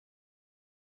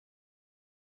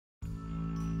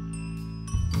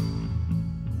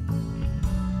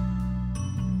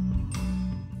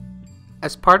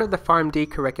As part of the Pharm.D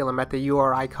curriculum at the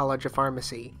URI College of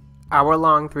Pharmacy,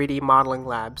 hour-long 3D modeling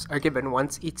labs are given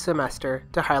once each semester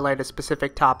to highlight a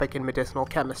specific topic in medicinal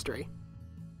chemistry.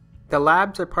 The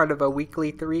labs are part of a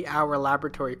weekly 3-hour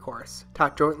laboratory course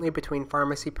taught jointly between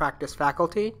pharmacy practice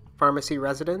faculty, pharmacy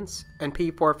residents, and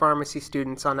P4 pharmacy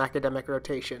students on academic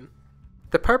rotation.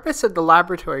 The purpose of the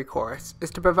laboratory course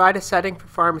is to provide a setting for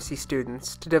pharmacy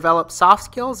students to develop soft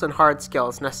skills and hard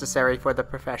skills necessary for the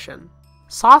profession.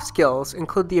 Soft skills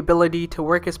include the ability to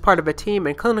work as part of a team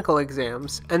in clinical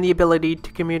exams and the ability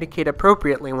to communicate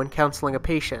appropriately when counseling a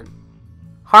patient.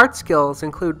 Hard skills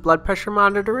include blood pressure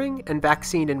monitoring and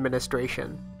vaccine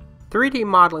administration. 3D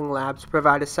modeling labs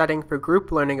provide a setting for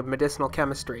group learning of medicinal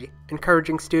chemistry,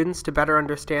 encouraging students to better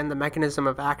understand the mechanism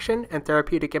of action and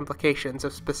therapeutic implications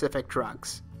of specific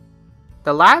drugs.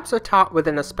 The labs are taught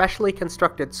within a specially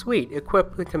constructed suite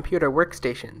equipped with computer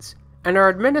workstations, and are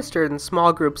administered in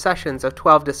small group sessions of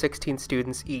 12 to 16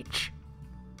 students each.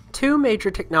 2 major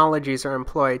technologies are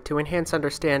employed to enhance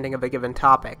understanding of a given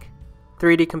topic: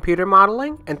 3D computer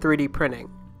modeling and 3D printing.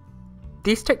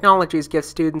 These technologies give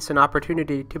students an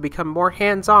opportunity to become more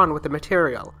hands-on with the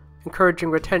material, encouraging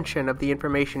retention of the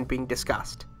information being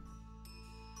discussed.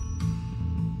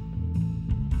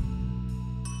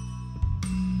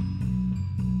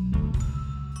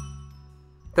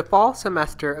 The fall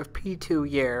semester of P2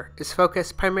 year is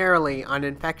focused primarily on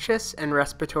infectious and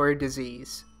respiratory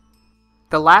disease.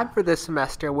 The lab for this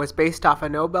semester was based off a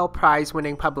Nobel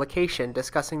Prize-winning publication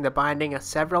discussing the binding of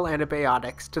several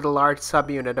antibiotics to the large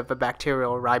subunit of a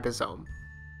bacterial ribosome.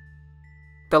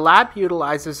 The lab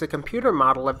utilizes a computer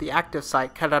model of the active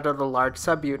site cut out of the large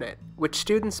subunit, which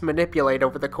students manipulate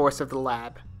over the course of the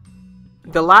lab.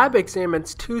 The lab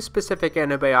examines 2 specific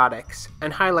antibiotics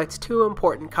and highlights 2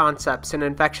 important concepts in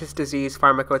infectious disease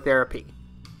pharmacotherapy.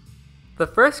 The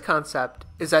first concept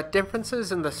is that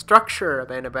differences in the structure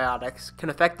of antibiotics can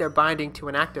affect their binding to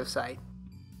an active site.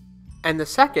 And the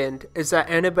second is that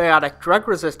antibiotic drug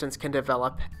resistance can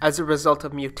develop as a result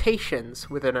of mutations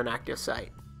within an active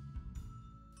site.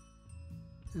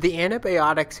 The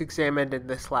antibiotics examined in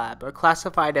this lab are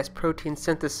classified as protein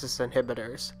synthesis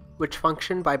inhibitors, which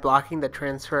function by blocking the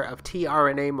transfer of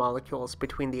tRNA molecules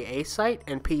between the A site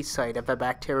and P site of a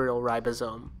bacterial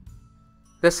ribosome.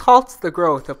 This halts the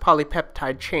growth of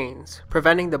polypeptide chains,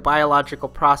 preventing the biological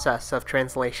process of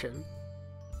translation.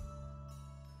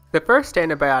 The first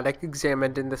antibiotic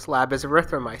examined in this lab is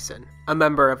erythromycin, a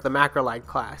member of the macrolide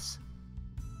class.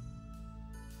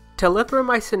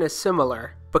 Telithromycin is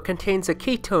similar, but contains a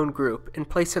ketone group in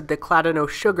place of the cladinose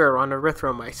sugar on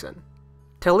erythromycin.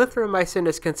 Telithromycin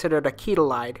is considered a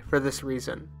ketolide for this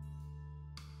reason.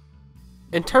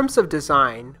 In terms of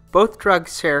design, both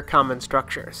drugs share common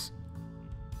structures.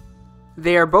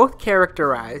 They are both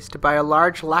characterized by a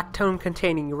large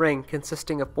lactone-containing ring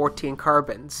consisting of 14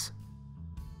 carbons,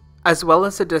 as well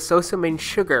as a disosamine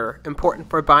sugar important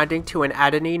for binding to an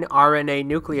adenine RNA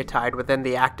nucleotide within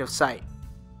the active site.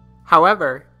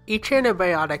 However, each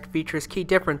antibiotic features key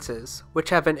differences, which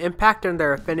have an impact on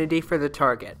their affinity for the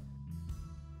target.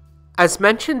 As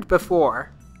mentioned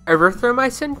before,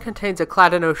 erythromycin contains a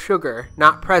cladinose sugar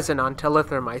not present on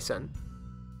telithromycin.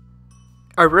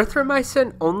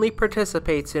 Erythromycin only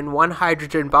participates in one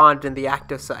hydrogen bond in the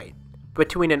active site,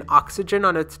 between an oxygen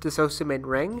on its disosamine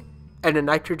ring and a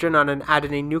nitrogen on an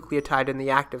adenine nucleotide in the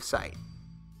active site.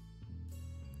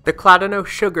 The cladinose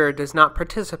sugar does not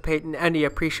participate in any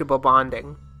appreciable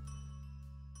bonding.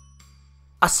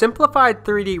 A simplified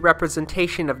 3D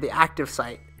representation of the active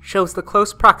site shows the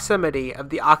close proximity of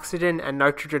the oxygen and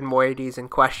nitrogen moieties in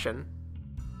question.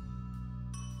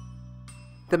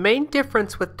 The main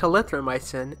difference with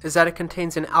telithromycin is that it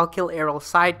contains an alkyl-aryl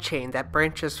side chain that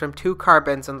branches from 2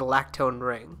 carbons on the lactone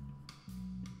ring.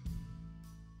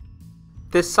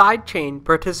 This side chain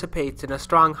participates in a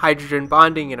strong hydrogen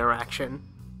bonding interaction,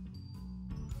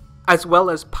 as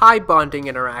well as pi bonding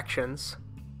interactions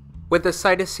with the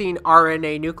cytosine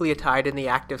RNA nucleotide in the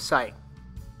active site.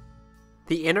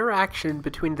 The interaction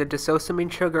between the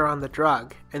disosamine sugar on the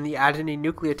drug and the adenine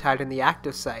nucleotide in the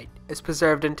active site is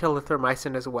preserved in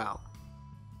telithromycin as well.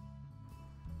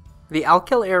 The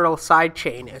alkyl-aryl side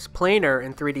chain is planar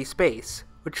in 3D space,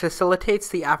 which facilitates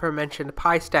the aforementioned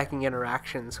pi stacking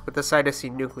interactions with the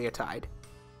cytosine nucleotide.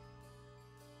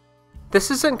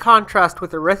 This is in contrast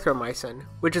with erythromycin,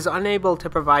 which is unable to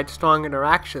provide strong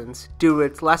interactions due to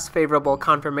its less favorable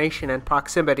conformation and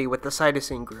proximity with the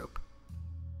cytosine group.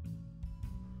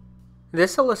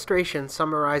 This illustration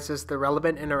summarizes the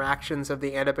relevant interactions of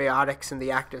the antibiotics in the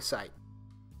active site.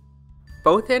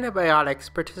 Both antibiotics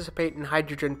participate in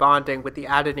hydrogen bonding with the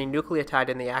adenine nucleotide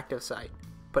in the active site.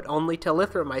 but only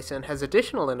telithromycin has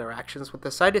additional interactions with the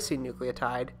cytosine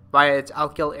nucleotide via its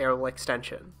alkyl aryl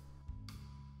extension.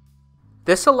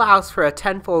 This allows for a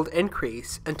tenfold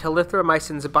increase in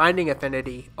telithromycin's binding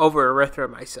affinity over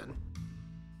erythromycin.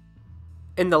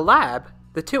 In the lab,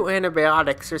 the two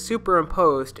antibiotics are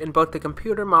superimposed in both the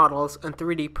computer models and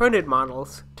 3D printed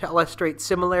models to illustrate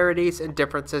similarities and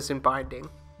differences in binding.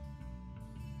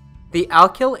 The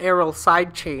alkyl aryl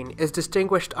side chain is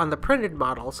distinguished on the printed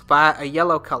models via a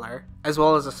yellow color, as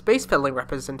well as a space-filling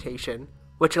representation,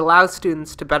 which allows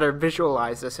students to better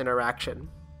visualize this interaction.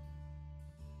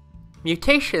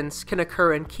 Mutations can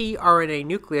occur in key RNA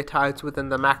nucleotides within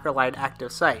the macrolide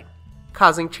active site,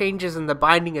 causing changes in the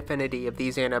binding affinity of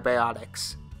these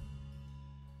antibiotics.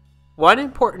 One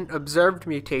important observed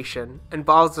mutation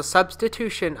involves the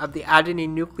substitution of the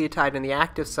adenine nucleotide in the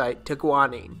active site to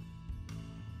guanine.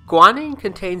 Guanine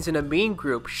contains an amine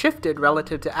group shifted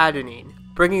relative to adenine,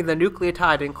 bringing the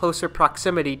nucleotide in closer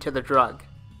proximity to the drug.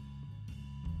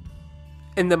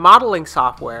 In the modeling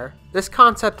software, this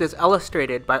concept is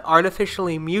illustrated by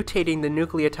artificially mutating the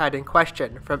nucleotide in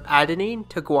question from adenine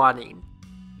to guanine.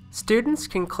 Students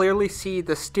can clearly see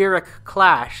the steric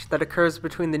clash that occurs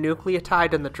between the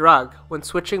nucleotide and the drug when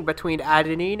switching between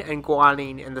adenine and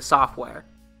guanine in the software.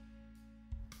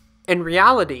 In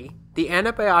reality, the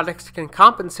antibiotics can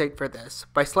compensate for this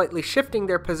by slightly shifting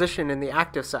their position in the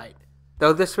active site,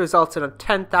 though this results in a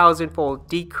 10,000-fold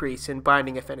decrease in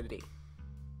binding affinity.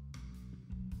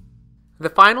 The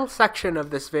final section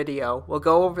of this video will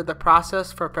go over the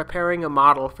process for preparing a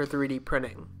model for 3D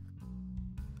printing.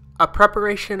 A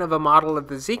preparation of a model of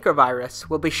the Zika virus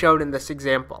will be shown in this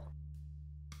example.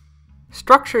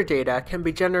 Structure data can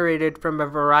be generated from a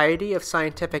variety of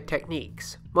scientific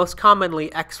techniques, most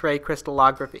commonly X-ray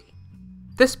crystallography.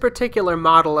 This particular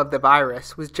model of the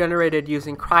virus was generated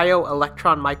using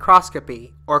cryo-electron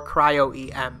microscopy, or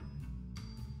cryo-EM.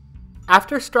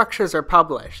 After structures are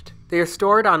published, they are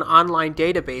stored on online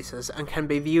databases and can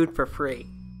be viewed for free.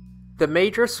 The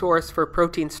major source for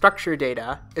protein structure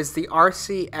data is the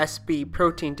RCSB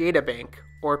Protein Databank,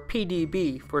 or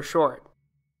PDB for short.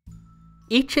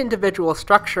 Each individual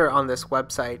structure on this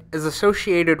website is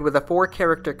associated with a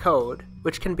 4-character code,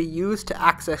 which can be used to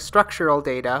access structural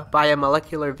data via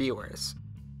molecular viewers.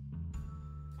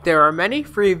 There are many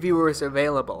free viewers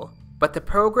available, but the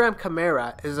program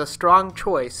Chimera is a strong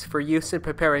choice for use in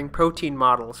preparing protein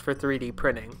models for 3D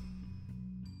printing.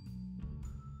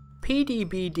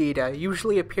 PDB data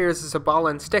usually appears as a ball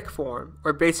and stick form,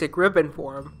 or basic ribbon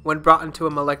form, when brought into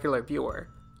a molecular viewer,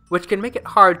 which can make it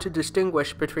hard to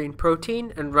distinguish between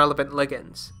protein and relevant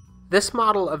ligands. This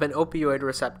model of an opioid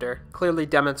receptor clearly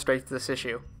demonstrates this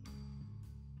issue.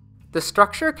 The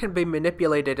structure can be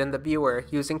manipulated in the viewer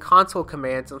using console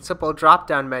commands and simple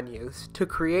drop-down menus to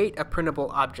create a printable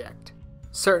object.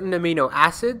 Certain amino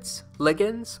acids,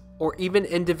 ligands, or even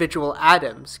individual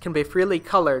atoms can be freely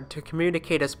colored to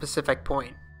communicate a specific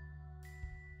point.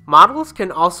 Models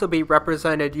can also be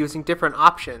represented using different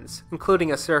options,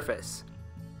 including a surface.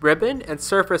 Ribbon and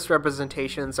surface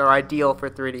representations are ideal for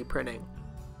 3D printing.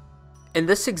 In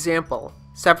this example,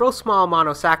 several small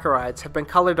monosaccharides have been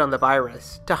colored on the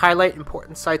virus to highlight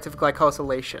important sites of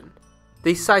glycosylation.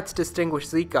 These sites distinguish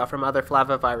Zika from other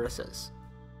flaviviruses.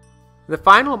 The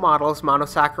final model's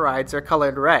monosaccharides are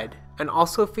colored red and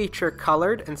also feature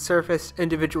colored and surfaced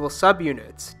individual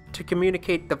subunits to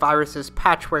communicate the virus's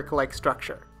patchwork-like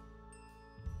structure.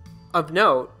 Of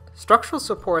note, structural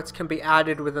supports can be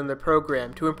added within the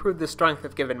program to improve the strength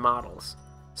of given models.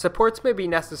 Supports may be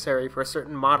necessary for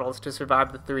certain models to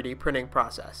survive the 3D printing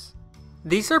process.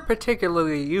 These are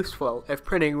particularly useful if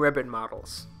printing ribbon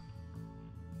models.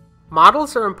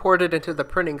 Models are imported into the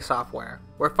printing software,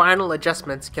 where final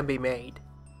adjustments can be made.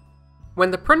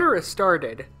 When the printer is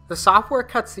started, the software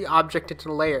cuts the object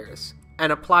into layers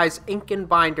and applies ink and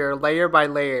binder layer by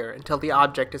layer until the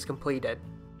object is completed.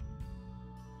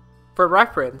 For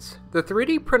reference, the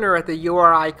 3D printer at the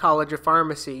URI College of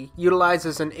Pharmacy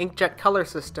utilizes an inkjet color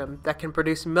system that can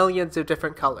produce millions of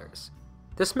different colors.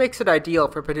 This makes it ideal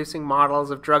for producing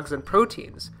models of drugs and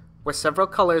proteins, where several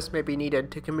colors may be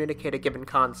needed to communicate a given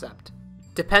concept.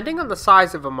 Depending on the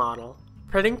size of a model,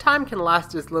 printing time can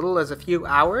last as little as a few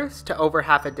hours to over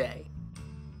half a day.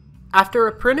 After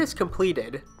a print is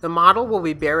completed, the model will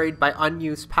be buried by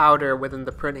unused powder within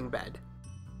the printing bed.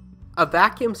 A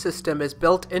vacuum system is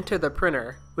built into the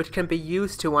printer, which can be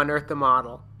used to unearth the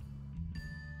model.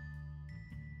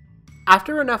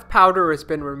 After enough powder has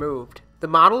been removed, the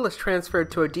model is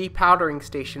transferred to a depowdering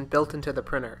station built into the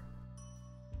printer.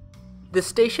 The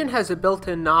station has a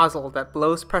built-in nozzle that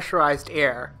blows pressurized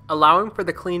air, allowing for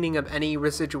the cleaning of any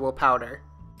residual powder.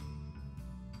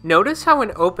 Notice how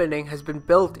an opening has been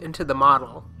built into the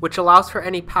model, which allows for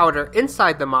any powder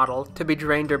inside the model to be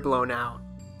drained or blown out.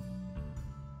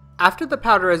 After the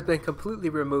powder has been completely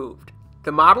removed,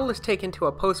 the model is taken to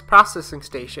a post-processing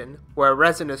station where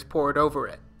resin is poured over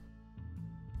it.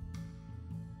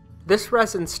 This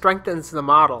resin strengthens the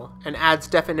model and adds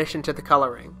definition to the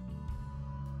coloring.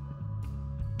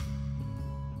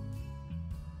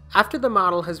 After the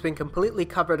model has been completely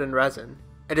covered in resin,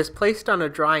 it is placed on a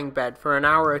drying bed for an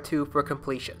hour or two for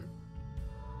completion.